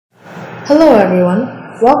Hello everyone,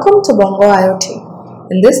 welcome to Bongo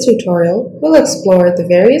IoT. In this tutorial, we'll explore the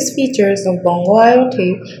various features of Bongo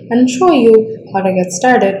IoT and show you how to get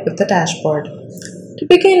started with the dashboard. To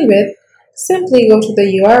begin with, simply go to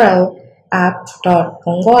the URL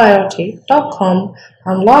app.bongoiot.com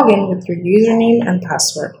and log in with your username and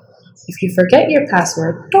password. If you forget your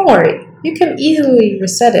password, don't worry, you can easily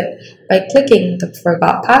reset it by clicking the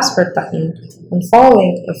Forgot Password button and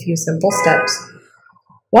following a few simple steps.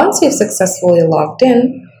 Once you've successfully logged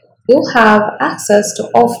in, you'll have access to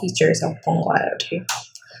all features of Bongo IoT.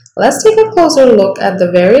 Let's take a closer look at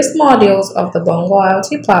the various modules of the Bongo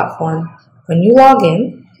IoT platform. When you log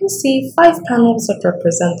in, you'll see 5 panels that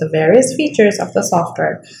represent the various features of the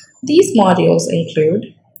software. These modules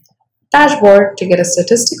include Dashboard to get a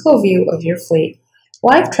statistical view of your fleet,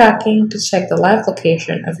 Live Tracking to check the live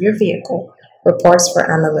location of your vehicle, Reports for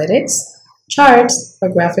analytics, Charts for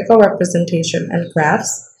graphical representation and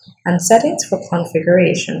graphs, and Settings for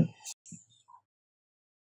configuration.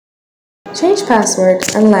 Change password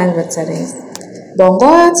and language settings. Bongo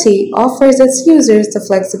IoT offers its users the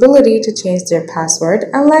flexibility to change their password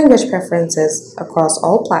and language preferences across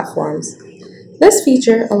all platforms. This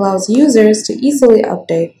feature allows users to easily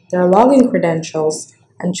update their login credentials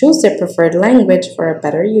and choose their preferred language for a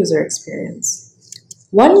better user experience.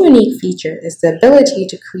 One unique feature is the ability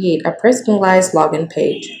to create a personalized login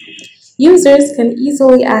page. Users can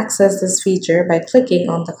easily access this feature by clicking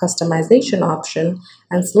on the customization option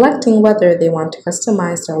and selecting whether they want to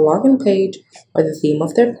customize their login page or the theme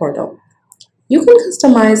of their portal. You can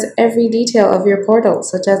customize every detail of your portal,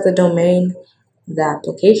 such as the domain, the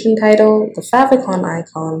application title, the favicon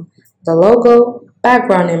icon, the logo,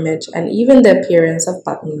 background image, and even the appearance of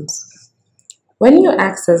buttons. When you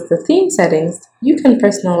access the theme settings, you can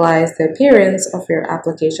personalize the appearance of your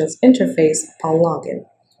application's interface upon login.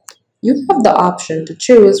 You have the option to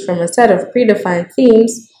choose from a set of predefined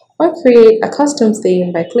themes or create a custom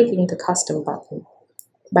theme by clicking the Custom button.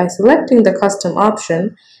 By selecting the Custom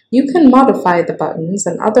option, you can modify the buttons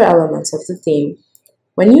and other elements of the theme.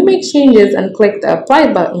 When you make changes and click the Apply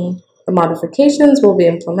button, the modifications will be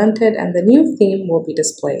implemented and the new theme will be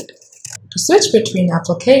displayed. To switch between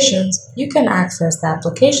applications, you can access the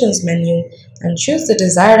Applications menu and choose the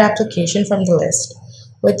desired application from the list.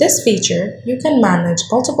 With this feature, you can manage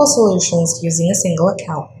multiple solutions using a single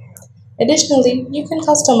account. Additionally, you can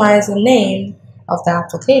customize the name of the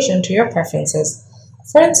application to your preferences.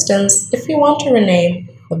 For instance, if you want to rename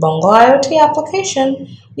the Bongo IoT application,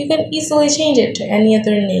 you can easily change it to any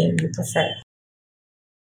other name you prefer.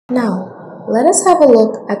 Now, let us have a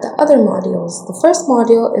look at the other modules. The first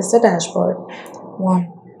module is the dashboard. 1.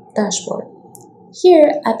 Dashboard.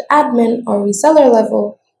 Here at admin or reseller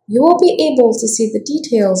level, you will be able to see the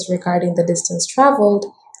details regarding the distance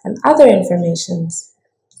traveled and other informations,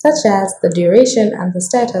 such as the duration and the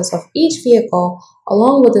status of each vehicle,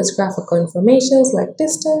 along with its graphical informations like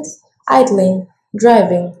distance, idling,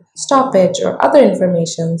 driving, stoppage, or other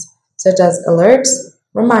informations such as alerts,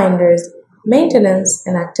 reminders, maintenance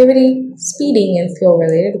and activity, speeding, and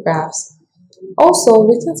fuel-related graphs. Also,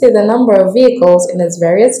 we can see the number of vehicles in its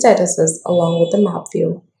various statuses along with the map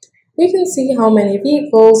view. We can see how many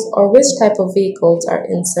vehicles or which type of vehicles are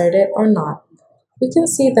inserted or not. We can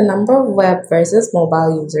see the number of web versus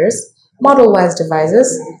mobile users, model-wise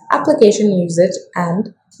devices, application usage,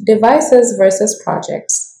 and devices versus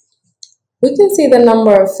projects. We can see the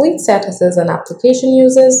number of fleet statuses and application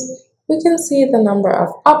users. We can see the number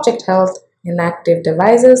of object health, inactive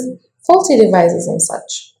devices, faulty devices, and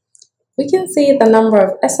such. We can see the number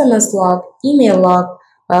of SMS log, email log,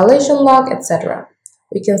 violation log, etc.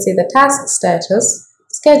 We can see the task status,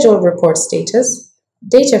 scheduled report status,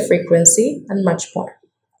 data frequency, and much more.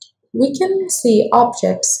 We can see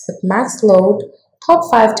objects with max load, top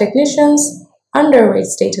 5 technicians, underrate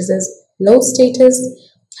statuses, low status,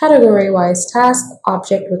 category-wise task,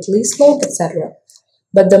 object with least load, etc.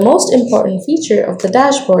 But the most important feature of the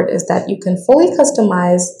dashboard is that you can fully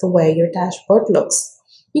customize the way your dashboard looks.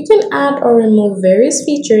 You can add or remove various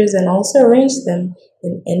features and also arrange them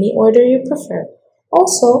in any order you prefer.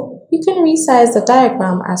 Also, you can resize the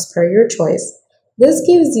diagram as per your choice. This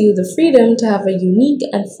gives you the freedom to have a unique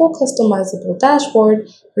and full customizable dashboard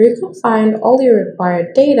where you can find all your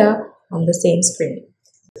required data on the same screen.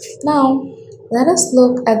 Now, let us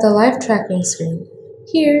look at the live tracking screen.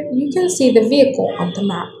 Here, you can see the vehicle on the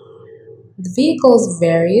map. The vehicle's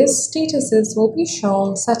various statuses will be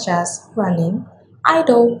shown, such as running,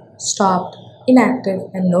 idle, stopped, inactive,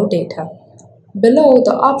 and no data. Below,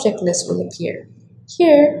 the object list will appear.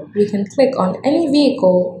 Here, we can click on any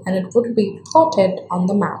vehicle and it would be plotted on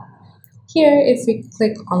the map. Here, if we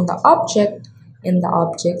click on the object, In the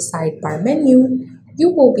Object Sidebar menu, you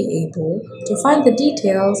will be able to find the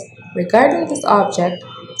details regarding this object,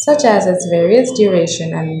 such as its various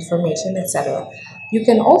duration and information, etc. You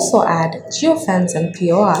can also add geofence and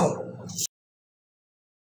POI.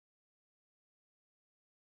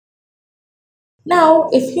 Now,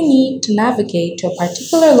 if you need to navigate to a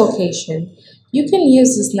particular location, you can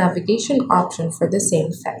use this navigation option for the same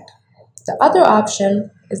effect. The other option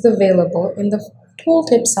is available in the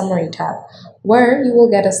Tooltip Summary tab, where you will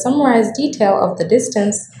get a summarized detail of the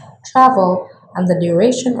distance, travel, and the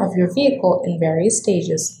duration of your vehicle in various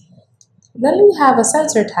stages. Then we have a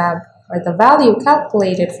Sensor tab, where the value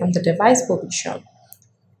calculated from the device will be shown.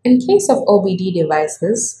 In case of OBD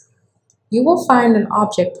devices, you will find an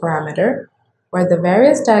object parameter, where the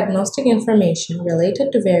various diagnostic information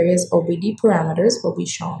related to various OBD parameters will be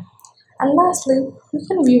shown. And lastly, you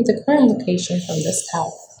can view the current location from this tab.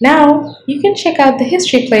 Now, you can check out the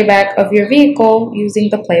history playback of your vehicle using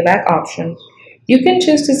the playback option. You can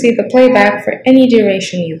choose to see the playback for any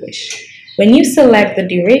duration you wish. When you select the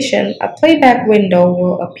duration, a playback window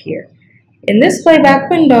will appear. In this playback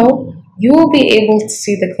window, you will be able to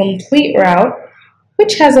see the complete route,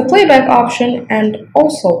 which has a playback option, and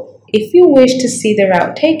also, if you wish to see the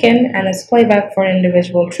route taken and its playback for an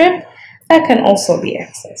individual trip, that can also be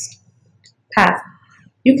accessed. Path.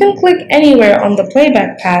 You can click anywhere on the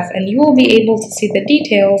playback path and you will be able to see the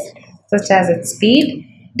details such as its speed,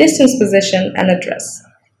 distance, position, and address.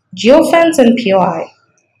 Geofence and POI.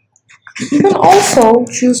 You can also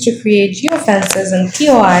choose to create geofences and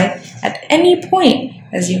POI at any point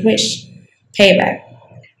as you wish. Playback.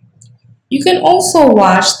 You can also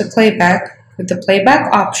watch the playback with the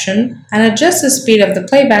playback option and adjust the speed of the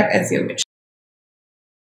playback as you wish.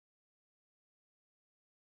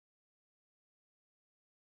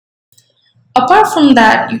 Apart from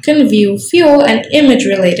that, you can view fuel and image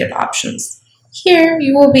related options. Here,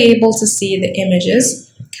 you will be able to see the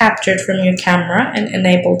images captured from your camera and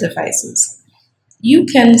enabled devices. You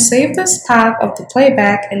can save this path of the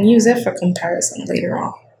playback and use it for comparison later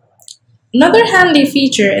on. Another handy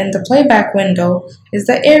feature in the playback window is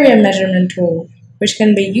the area measurement tool, which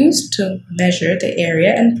can be used to measure the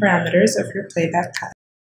area and parameters of your playback path.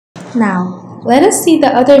 Now, let us see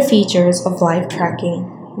the other features of live tracking.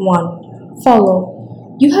 1.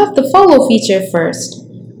 Follow. You have the follow feature first.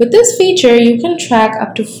 With this feature, you can track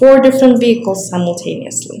up to 4 different vehicles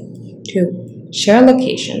simultaneously. 2. Share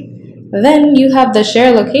location. Then you have the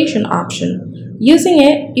share location option. Using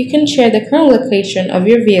it, you can share the current location of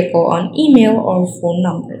your vehicle on email or phone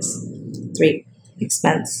numbers. 3.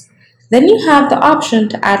 Expense. Then you have the option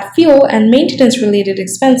to add fuel and maintenance related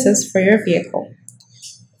expenses for your vehicle.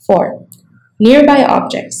 4. Nearby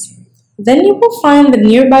objects. Then you will find the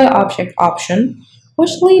Nearby Object option,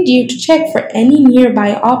 which leads you to check for any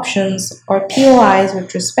nearby options or POIs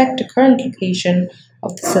with respect to current location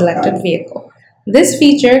of the selected vehicle. This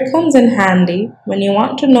feature comes in handy when you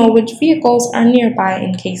want to know which vehicles are nearby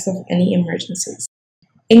in case of any emergencies.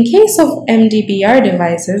 In case of MDBR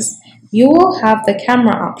devices, you will have the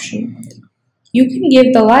camera option. You can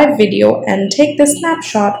give the live video and take the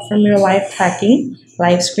snapshot from your live tracking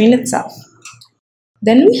live screen itself.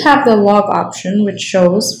 Then we have the log option, which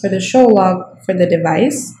shows for the show log for the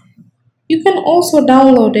device. You can also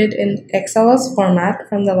download it in XLS format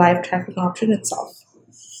from the live tracking option itself.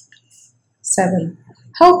 7.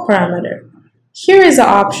 Health parameter. Here is the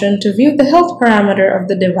option to view the health parameter of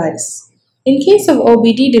the device. In case of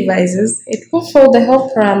OBD devices, it will show the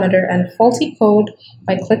health parameter and faulty code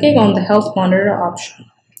by clicking on the health monitor option.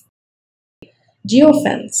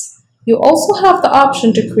 Geofence. You also have the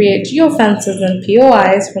option to create geofences and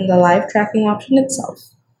POIs from the live tracking option itself.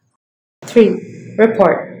 3.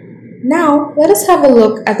 Report. Now, let us have a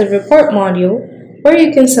look at the report module, where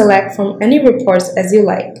you can select from any reports as you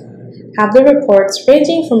like. Have the reports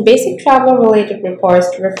ranging from basic travel related reports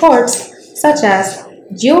to reports such as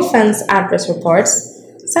geofence address reports,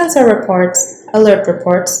 sensor reports, alert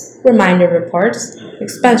reports, reminder reports,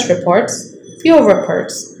 expense reports, fuel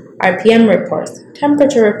reports, RPM reports,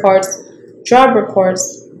 temperature reports, job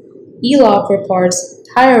reports, e-log reports,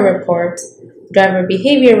 tire reports, driver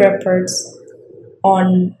behavior reports,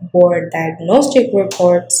 on-board diagnostic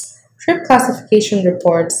reports, trip classification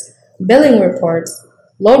reports, billing reports,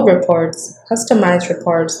 load reports, customized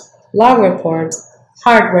reports, log reports,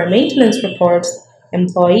 hardware maintenance reports,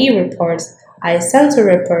 employee reports, eye sensor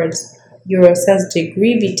reports,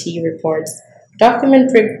 Eurosensitivity reports,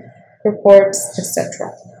 document reports,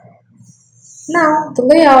 etc. Now, the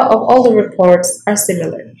layout of all the reports are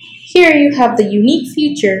similar. Here you have the unique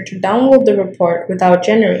feature to download the report without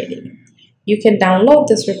generating it. You can download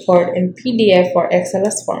this report in PDF or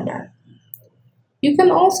XLS format. You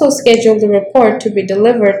can also schedule the report to be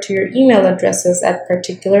delivered to your email addresses at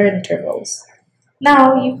particular intervals.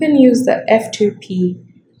 Now you can use the F2P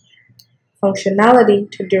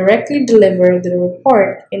functionality to directly deliver the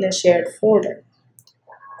report in a shared folder.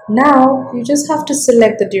 Now you just have to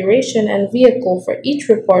select the duration and vehicle for each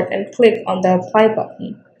report and click on the Apply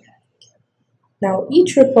button. Now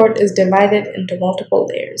each report is divided into multiple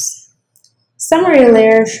layers. Summary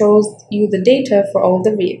layer shows you the data for all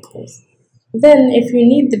the vehicles. Then if you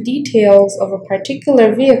need the details of a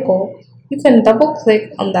particular vehicle, you can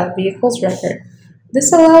double-click on that vehicle's record.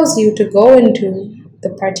 This allows you to go into the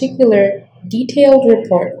particular detailed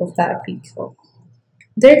report of that vehicle.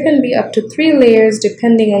 There can be up to 3 layers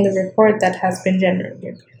depending on the report that has been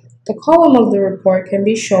generated. The column of the report can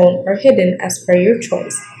be shown or hidden as per your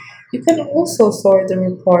choice. You can also sort the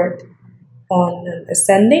report on an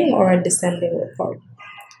ascending or a descending report.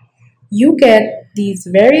 You get these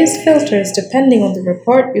various filters depending on the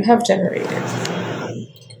report you have generated.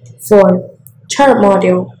 4. Chart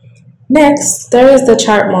module. Next, there is the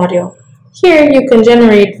chart module. Here you can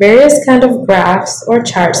generate various kinds of graphs or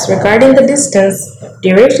charts regarding the distance,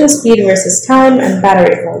 duration, speed versus time, and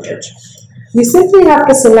battery voltage. You simply have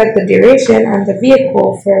to select the duration and the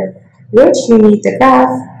vehicle for which you need the graph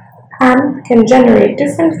and can generate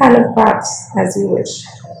different kinds of graphs as you wish.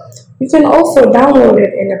 You can also download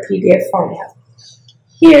it in a PDF format.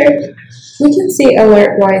 Here, we can see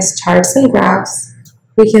alert-wise charts and graphs.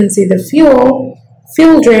 We can see the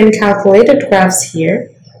fuel drain calculated graphs here.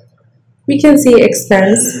 We can see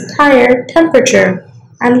expense, tire, temperature,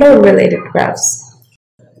 and load-related graphs.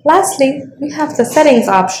 Lastly, we have the settings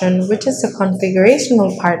option, which is the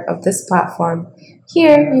configurational part of this platform.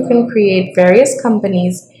 Here, you can create various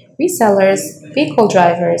companies, resellers, vehicle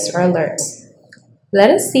drivers, or alerts. Let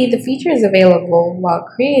us see the features available while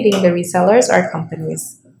creating the resellers or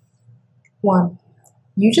companies. 1.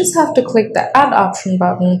 You just have to click the Add option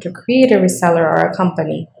button to create a reseller or a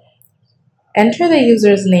company. Enter the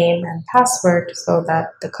user's name and password so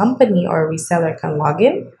that the company or reseller can log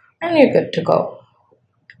in and you're good to go.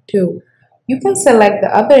 2. You can select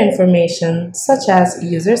the other information such as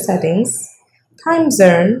user settings, time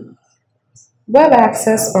zone, web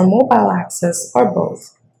access or mobile access, or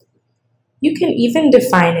both. You can even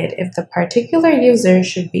define it if the particular user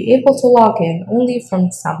should be able to log in only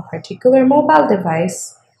from some particular mobile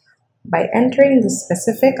device by entering the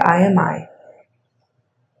specific IMI.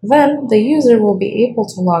 Then the user will be able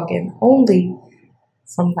to log in only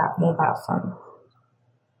from that mobile phone.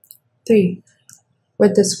 3.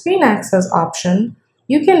 With the screen access option,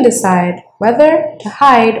 you can decide whether to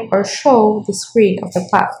hide or show the screen of the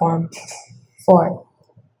platform. 4.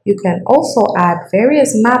 You can also add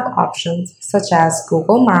various map options such as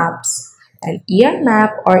Google Maps, an EM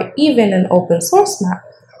map, or even an open source map.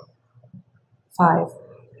 5.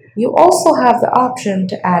 You also have the option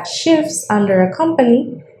to add shifts under a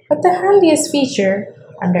company, but the handiest feature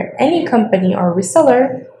under any company or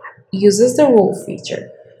reseller uses the rule feature.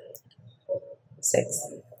 6.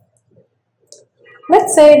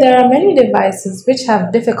 Let's say there are many devices which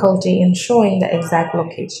have difficulty in showing the exact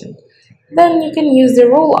location. Then you can use the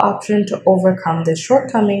rule option to overcome the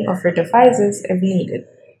shortcoming of your devices if needed.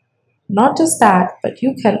 Not just that, but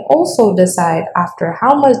you can also decide after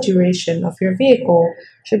how much duration of your vehicle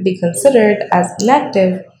should be considered as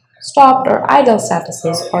inactive, stopped, or idle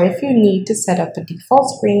statuses, or if you need to set up a default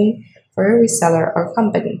screen for a reseller or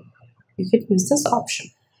company. You can use this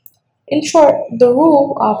option. In short, the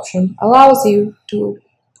rule option allows you to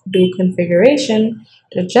do configuration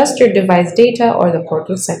to adjust your device data or the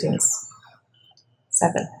portal settings.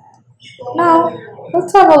 7. Now,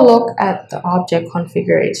 let's have a look at the object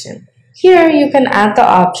configuration. Here, you can add the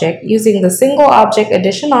object using the single object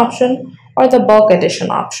addition option or the bulk addition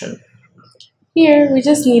option. Here, we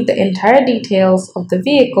just need the entire details of the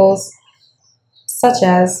vehicles, such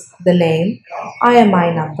as the name,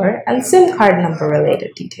 IMI number, and SIM card number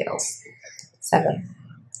related details. 7.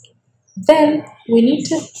 Then, we need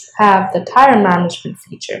to have the tire management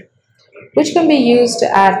feature, which can be used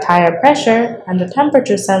to add tire pressure and the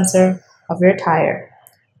temperature sensor of your tire,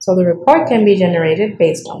 so the report can be generated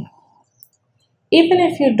based on it. Even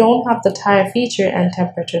if you don't have the tire feature and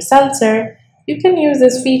temperature sensor, you can use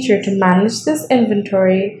this feature to manage this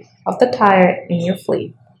inventory of the tire in your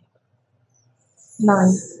fleet.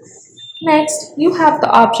 9. Next, you have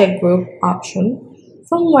the object group option,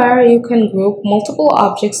 from where you can group multiple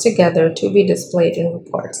objects together to be displayed in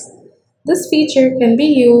reports. This feature can be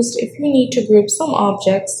used if you need to group some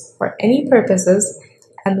objects for any purposes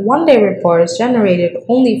and one-day reports generated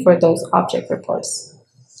only for those object reports.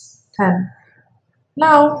 10.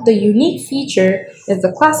 Now, the unique feature is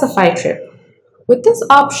the classify trip, With this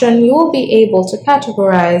option, you will be able to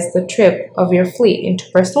categorize the trip of your fleet into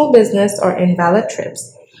personal, business, or invalid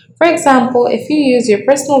trips. For example, if you use your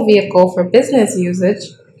personal vehicle for business usage,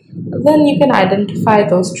 then you can identify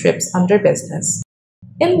those trips under business.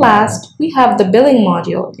 And last, we have the billing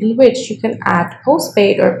module, in which you can add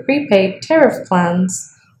postpaid or prepaid tariff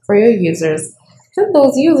plans for your users. Then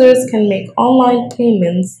those users can make online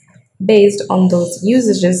payments based on those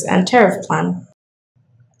usages and tariff plan.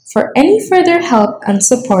 For any further help and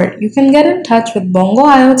support, you can get in touch with Bongo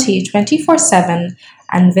IoT 24/7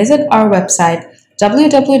 and visit our website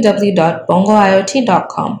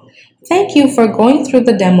www.bongoiot.com. Thank you for going through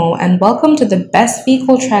the demo and welcome to the best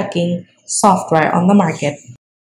vehicle tracking software on the market.